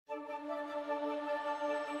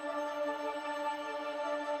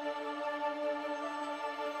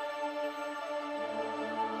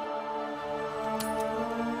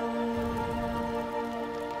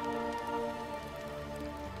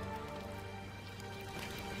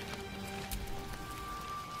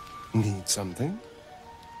Need something?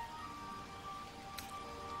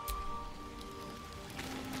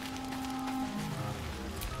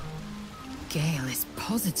 Gale is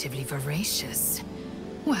positively voracious.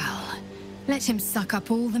 Well, let him suck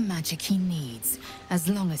up all the magic he needs, as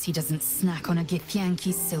long as he doesn't snack on a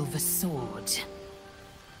Githyanki's silver sword.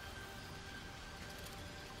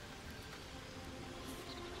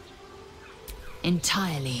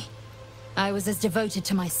 Entirely. I was as devoted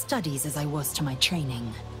to my studies as I was to my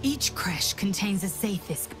training. Each creche contains a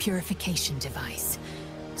Zaithisk purification device.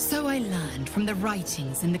 So I learned from the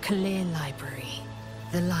writings in the Kalir Library.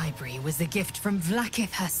 The library was a gift from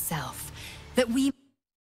Vlaakith herself, that we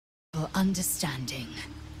understanding.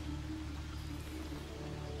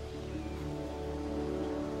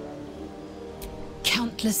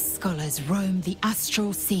 Countless scholars roam the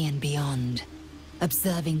astral sea and beyond,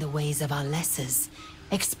 observing the ways of our lessers,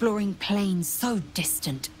 exploring planes so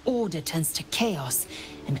distant, order turns to chaos,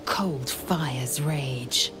 and cold fires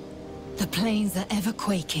rage. The planes are ever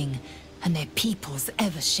quaking, and their peoples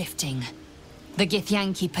ever shifting. The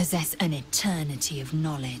Githyanki possess an eternity of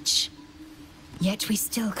knowledge. Yet we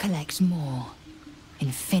still collect more.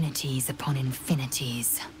 Infinities upon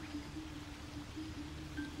infinities.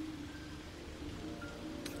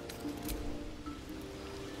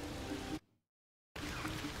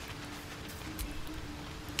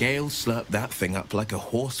 Gale slurped that thing up like a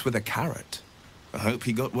horse with a carrot. I hope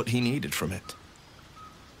he got what he needed from it.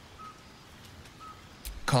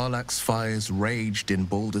 Karlach's fires raged in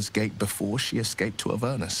Baldur's Gate before she escaped to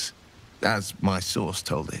Avernus, as my source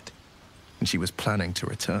told it, and she was planning to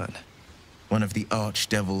return. One of the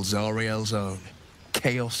archdevils Zariel's own,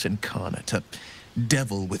 chaos incarnate, a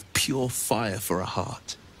devil with pure fire for a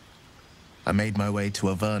heart. I made my way to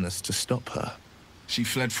Avernus to stop her. She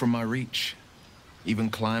fled from my reach, even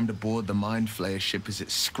climbed aboard the Mind Flayer ship as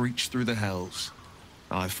it screeched through the hells.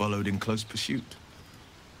 I followed in close pursuit.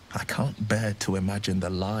 I can't bear to imagine the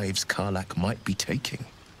lives Karlach might be taking,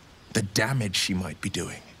 the damage she might be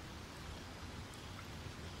doing.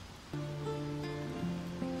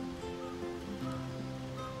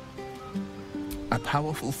 A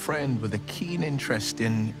powerful friend with a keen interest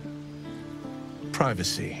in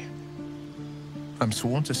privacy. I'm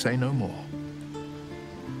sworn to say no more.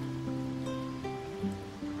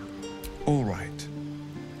 All right.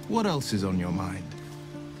 What else is on your mind?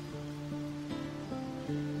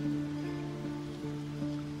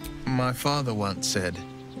 My father once said,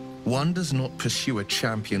 one does not pursue a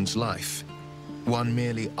champion's life. One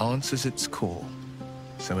merely answers its call.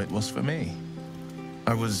 So it was for me.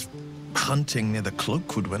 I was hunting near the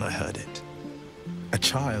Cloakwood when I heard it. A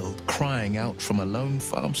child crying out from a lone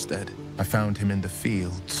farmstead. I found him in the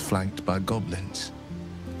fields, flanked by goblins.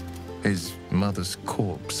 His mother's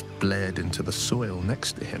corpse bled into the soil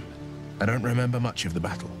next to him. I don't remember much of the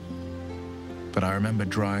battle, but I remember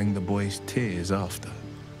drying the boy's tears after.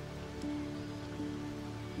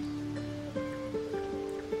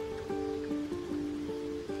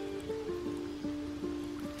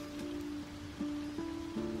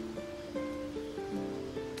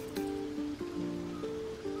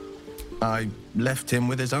 I left him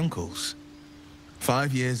with his uncles.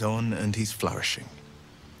 5 years on, and he's flourishing.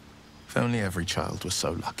 If only every child was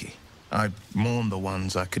so lucky. I mourn the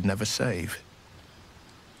ones I could never save,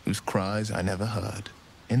 whose cries I never heard.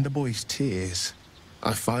 In the boy's tears,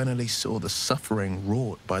 I finally saw the suffering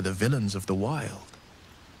wrought by the villains of the wild.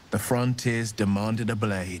 The frontiers demanded a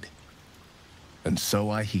blade, and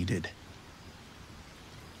so I heeded.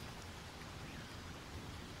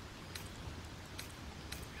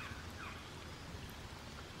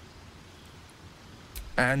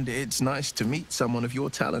 And it's nice to meet someone of your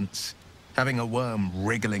talents. Having a worm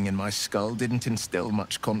wriggling in my skull didn't instill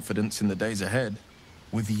much confidence in the days ahead.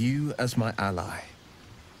 With you as my ally,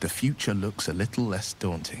 the future looks a little less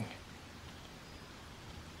daunting.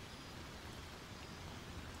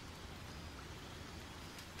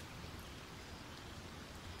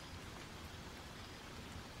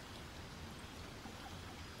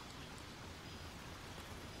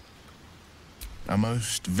 A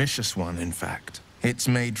most vicious one, in fact. It's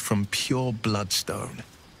made from pure bloodstone,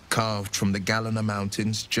 carved from the Galena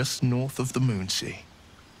Mountains just north of the Moonsea.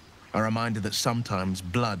 A reminder that sometimes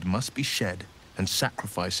blood must be shed and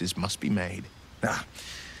sacrifices must be made.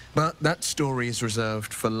 But that story is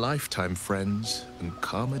reserved for lifetime friends and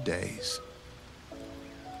calmer days.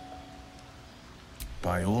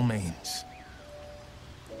 By all means.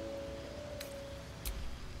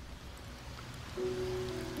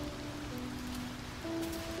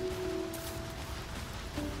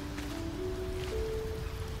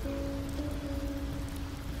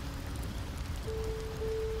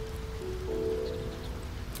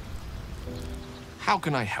 How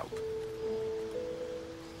can I help?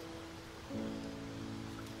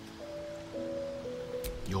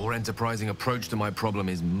 Your enterprising approach to my problem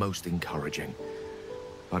is most encouraging.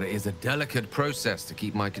 But it is a delicate process to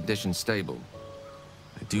keep my condition stable.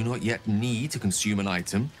 I do not yet need to consume an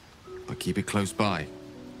item, but keep it close by.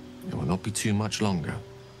 It will not be too much longer.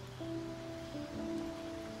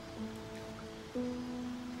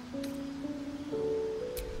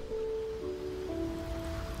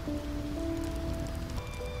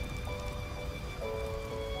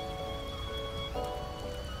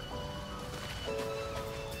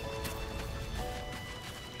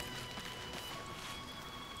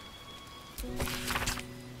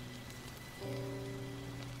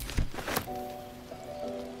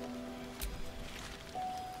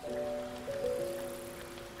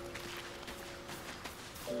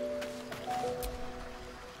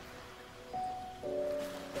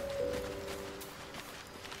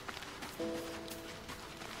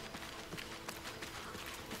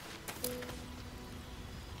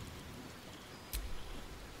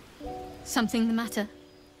 Something the matter?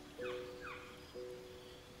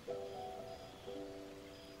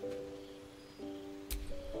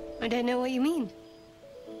 I don't know what you mean.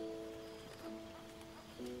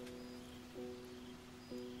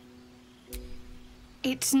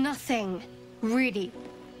 It's nothing, really.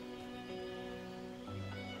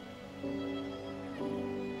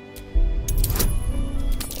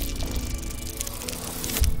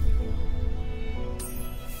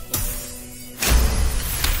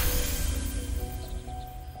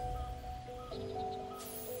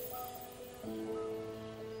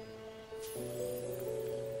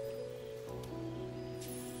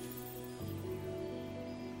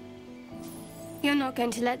 You're not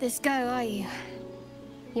going to let this go, are you?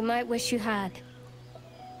 You might wish you had.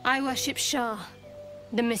 I worship Shah,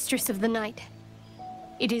 the Mistress of the Night.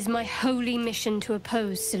 It is my holy mission to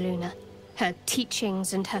oppose Selûne, her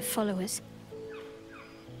teachings and her followers.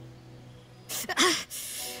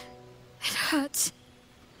 It hurts.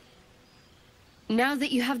 Now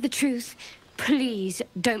that you have the truth, please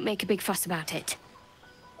don't make a big fuss about it.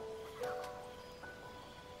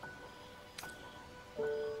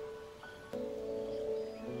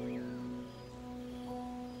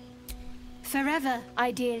 Forever,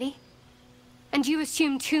 ideally. And you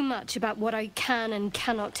assume too much about what I can and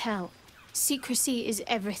cannot tell. Secrecy is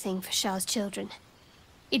everything for Shah's children.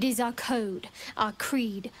 It is our code, our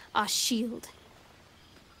creed, our shield.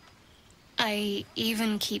 I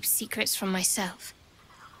even keep secrets from myself.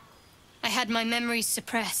 I had my memories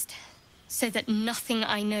suppressed, so that nothing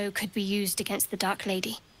I know could be used against the Dark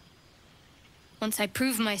Lady. Once I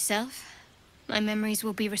prove myself, my memories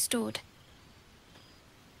will be restored.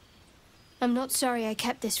 I'm not sorry I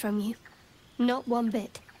kept this from you. Not one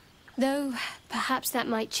bit. Though, perhaps that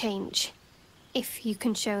might change, if you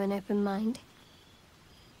can show an open mind.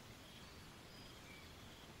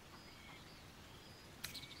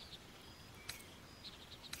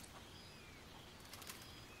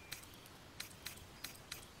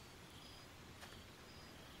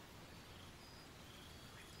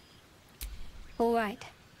 All right.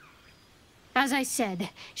 As I said,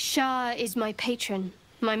 Shah is my patron,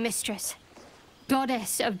 my mistress.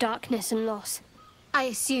 Goddess of darkness and loss. I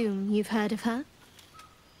assume you've heard of her?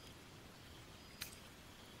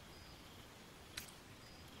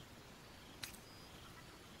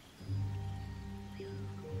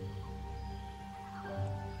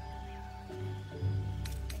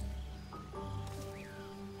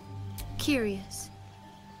 Curious.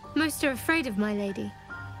 Most are afraid of my lady.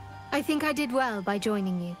 I think I did well by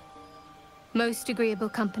joining you. Most agreeable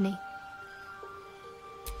company.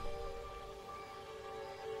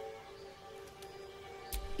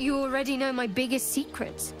 You already know my biggest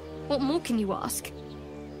secrets. What more can you ask?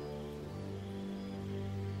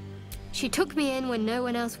 She took me in when no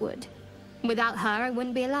one else would. Without her, I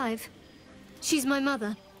wouldn't be alive. She's my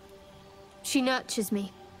mother. She nurtures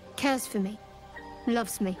me, cares for me,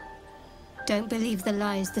 loves me. Don't believe the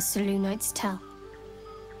lies the Selûnites tell.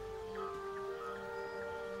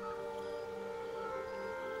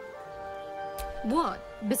 What,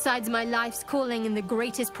 besides my life's calling and the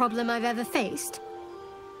greatest problem I've ever faced?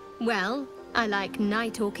 Well, I like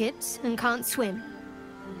night orchids and can't swim.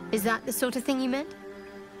 Is that the sort of thing you meant?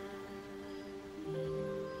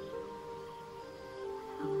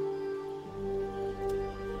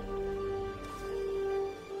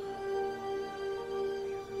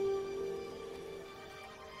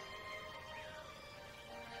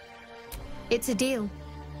 It's a deal.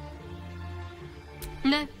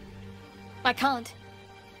 No, I can't.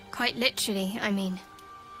 Quite literally, I mean.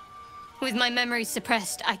 With my memory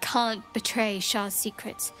suppressed, I can't betray Shah's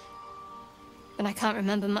secrets. but I can't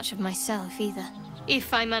remember much of myself either.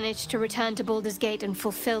 If I manage to return to Baldur's Gate and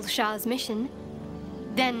fulfill Shah's mission,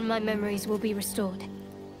 then my memories will be restored.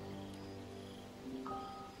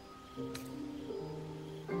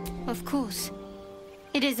 Of course.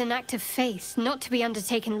 It is an act of faith, not to be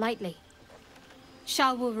undertaken lightly.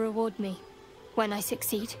 Shah will reward me when I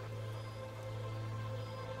succeed.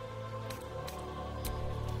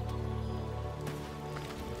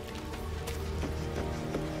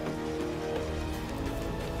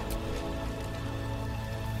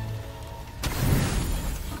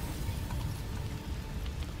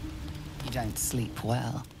 You don't sleep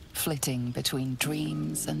well, flitting between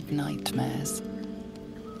dreams and nightmares.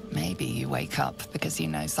 Maybe you wake up because you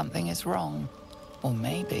know something is wrong. Or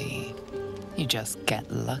maybe you just get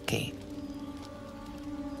lucky.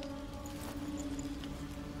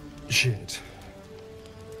 Shit.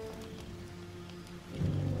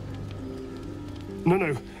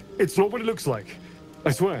 No, it's not what it looks like.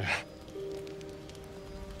 I swear.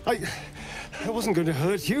 I wasn't going to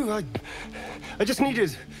hurt you. I just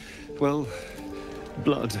needed, well,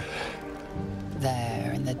 blood.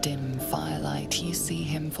 There, in the dim firelight, you see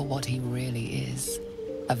him for what he really is.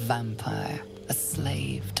 A vampire, a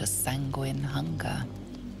slave to sanguine hunger.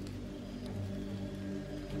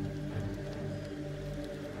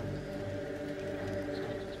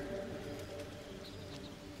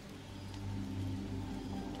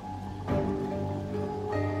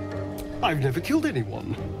 I've never killed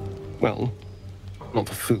anyone. Well, not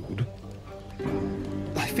for food.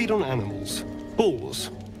 I feed on animals, boars,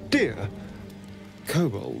 deer,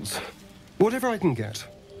 kobolds, whatever I can get.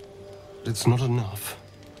 But it's not enough.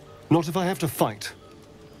 Not if I have to fight.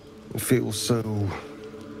 I feel so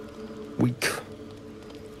weak.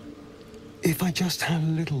 If I just had a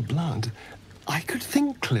little blood, I could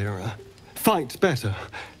think clearer, fight better.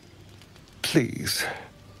 Please.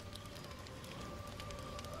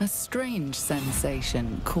 A strange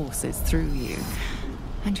sensation courses through you,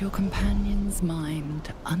 and your companion's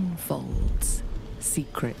mind unfolds,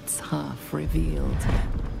 secrets half revealed.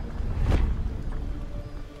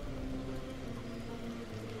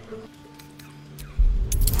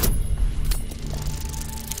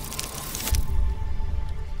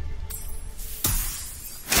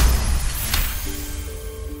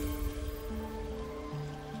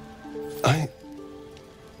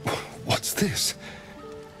 What's this?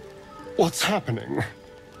 What's happening?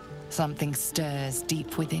 Something stirs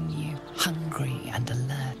deep within you, hungry and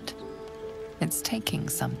alert. It's taking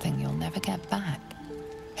something you'll never get back.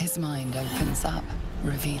 His mind opens up,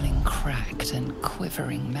 revealing cracked and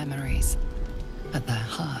quivering memories. At their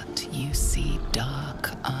heart, you see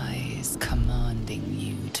dark eyes commanding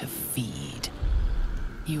you to feed.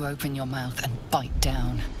 You open your mouth and bite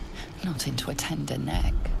down, not into a tender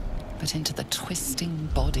neck, but into the twisting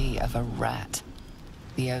body of a rat.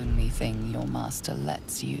 The only thing your master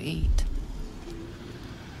lets you eat.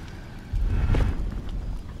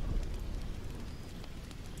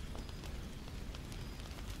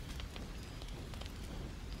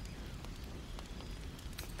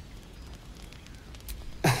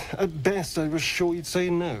 At best, I was sure you'd say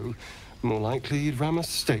no. More likely, you'd ram a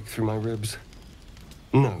stake through my ribs.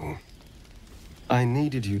 No. I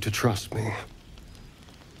needed you to trust me.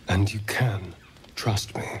 And you can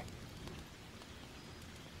trust me.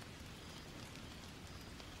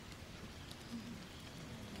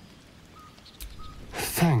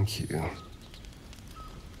 Thank you.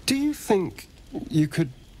 Do you think you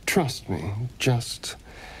could trust me just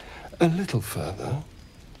a little further?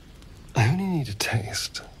 I only need a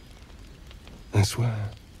taste. I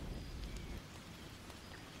swear.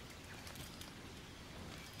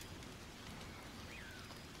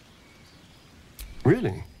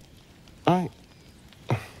 Really?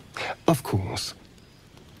 Of course.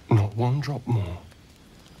 Not one drop more.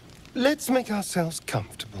 Let's make ourselves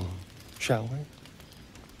comfortable, shall we?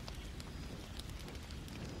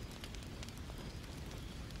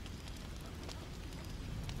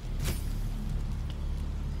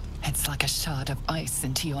 It's like a shard of ice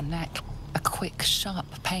into your neck, a quick,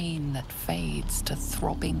 sharp pain that fades to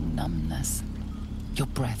throbbing numbness. Your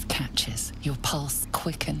breath catches, your pulse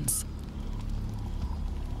quickens.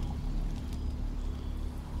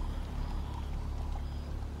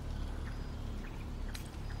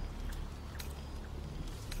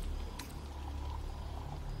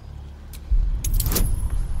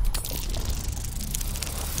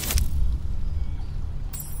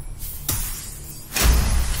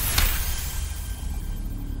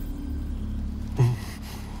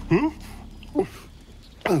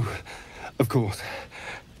 Oh, of course.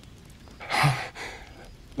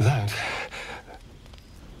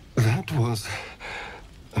 That was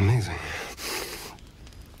amazing.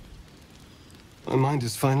 My mind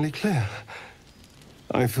is finally clear.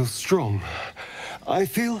 I feel strong. I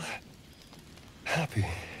feel happy.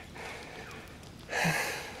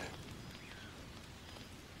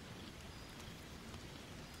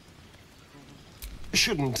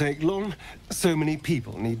 Shouldn't take long. So many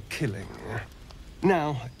people need killing.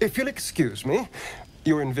 Now, if you'll excuse me,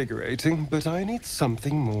 you're invigorating, but I need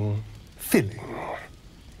something more filling.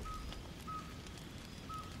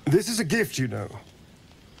 This is a gift, you know.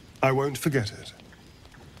 I won't forget it.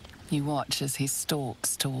 You watch as he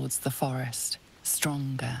stalks towards the forest,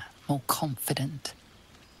 stronger, more confident,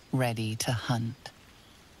 ready to hunt.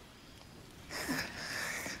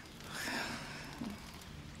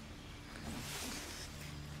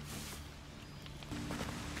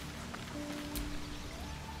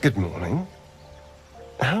 Good morning.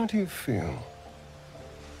 How do you feel?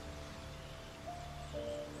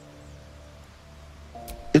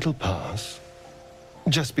 It'll pass.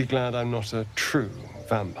 Just be glad I'm not a true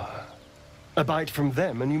vampire. A bite from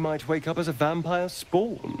them and you might wake up as a vampire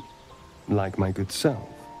spawn, like my good self.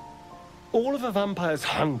 All of a vampire's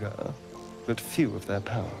hunger, but few of their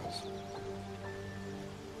powers.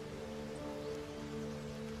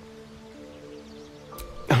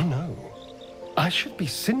 Oh no. I should be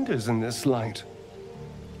cinders in this light.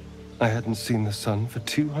 I hadn't seen the sun for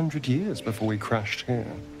 200 years before we crashed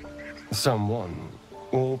here. Someone,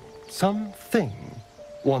 or something,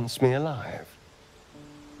 wants me alive.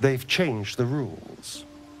 They've changed the rules.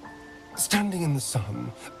 Standing in the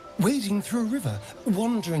sun, wading through a river,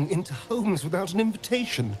 wandering into homes without an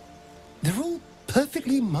invitation. They're all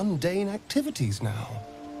perfectly mundane activities now.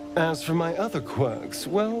 As for my other quirks,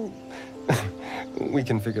 well, we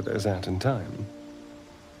can figure those out in time.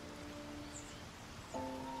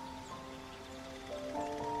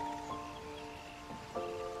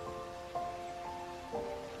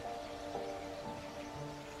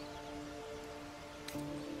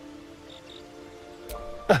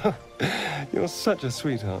 You're such a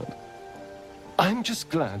sweetheart. I'm just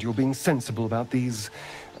glad you're being sensible about these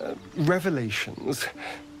revelations.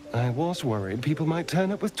 I was worried people might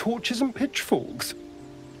turn up with torches and pitchforks.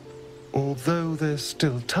 Although there's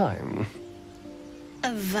still time.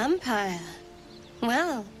 A vampire?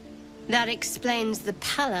 Well, that explains the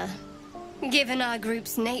pallor. Given our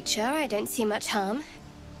group's nature, I don't see much harm.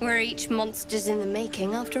 We're each monsters in the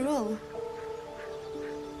making, after all.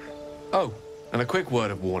 Oh, and a quick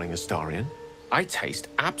word of warning, Astarion. I taste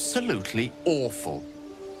absolutely awful.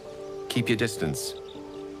 Keep your distance.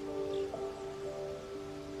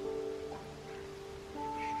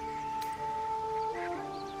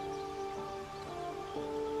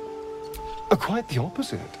 Quite the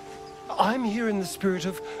opposite. I'm here in the spirit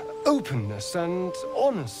of openness and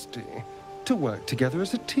honesty, to work together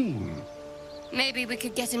as a team. Maybe we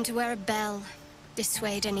could get him to wear a bell.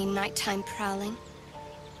 Dissuade any nighttime prowling.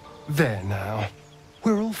 There now.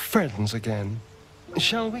 We're all friends again.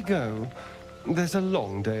 Shall we go? There's a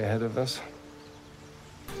long day ahead of us.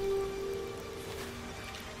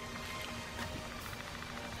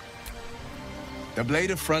 The Blade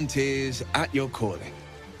of Frontiers at your calling.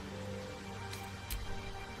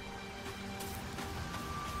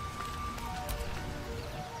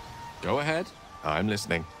 Go ahead. I'm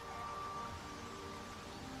listening.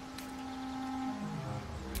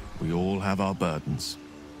 We all have our burdens,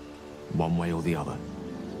 one way or the other.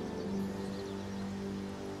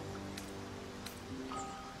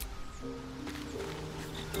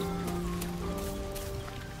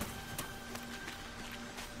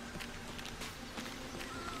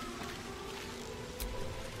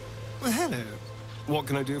 Well, hello. What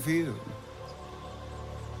can I do for you?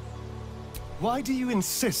 Why do you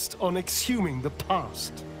insist on exhuming the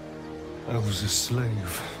past? I was a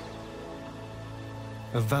slave.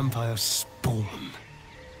 A vampire spawn.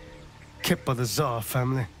 Kept by the Tsar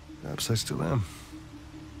family. Perhaps I still am.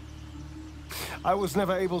 I was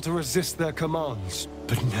never able to resist their commands.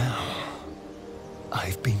 But now,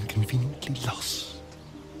 I've been conveniently lost.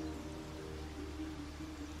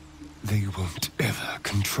 They won't ever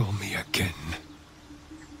control me again.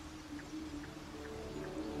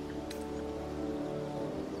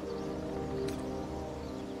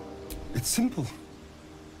 It's simple.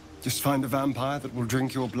 Just find a vampire that will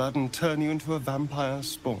drink your blood and turn you into a vampire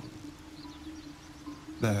spawn.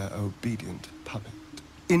 Their obedient puppet.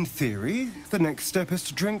 In theory, the next step is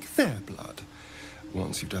to drink their blood.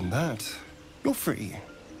 Once you've done that, you're free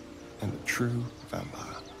and a true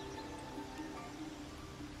vampire.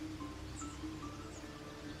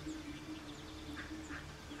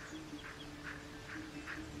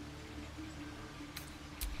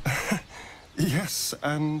 Yes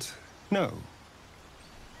and no.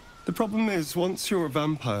 The problem is, once you're a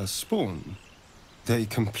vampire spawn, They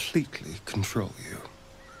completely control you.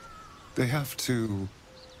 They have to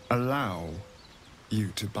allow you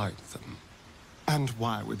to bite them. And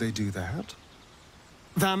why would they do that?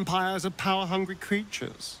 Vampires are power-hungry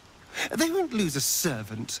creatures. They won't lose a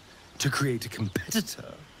servant to create a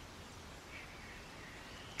competitor.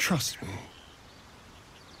 Trust me,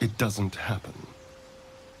 it doesn't happen.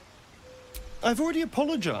 I've already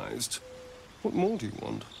apologized. What more do you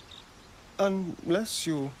want? Unless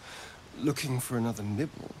you're looking for another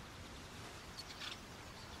nibble.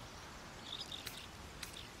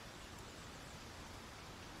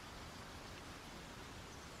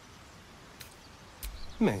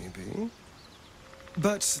 Maybe.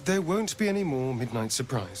 But there won't be any more midnight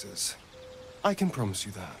surprises. I can promise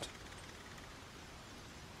you that.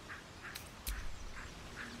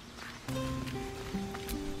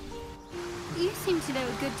 You seem to know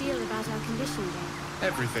a good deal about our condition, Jane.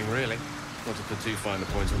 Everything, really. Not to put too fine a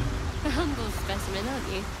point on it. A humble specimen,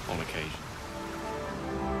 aren't you? On occasion.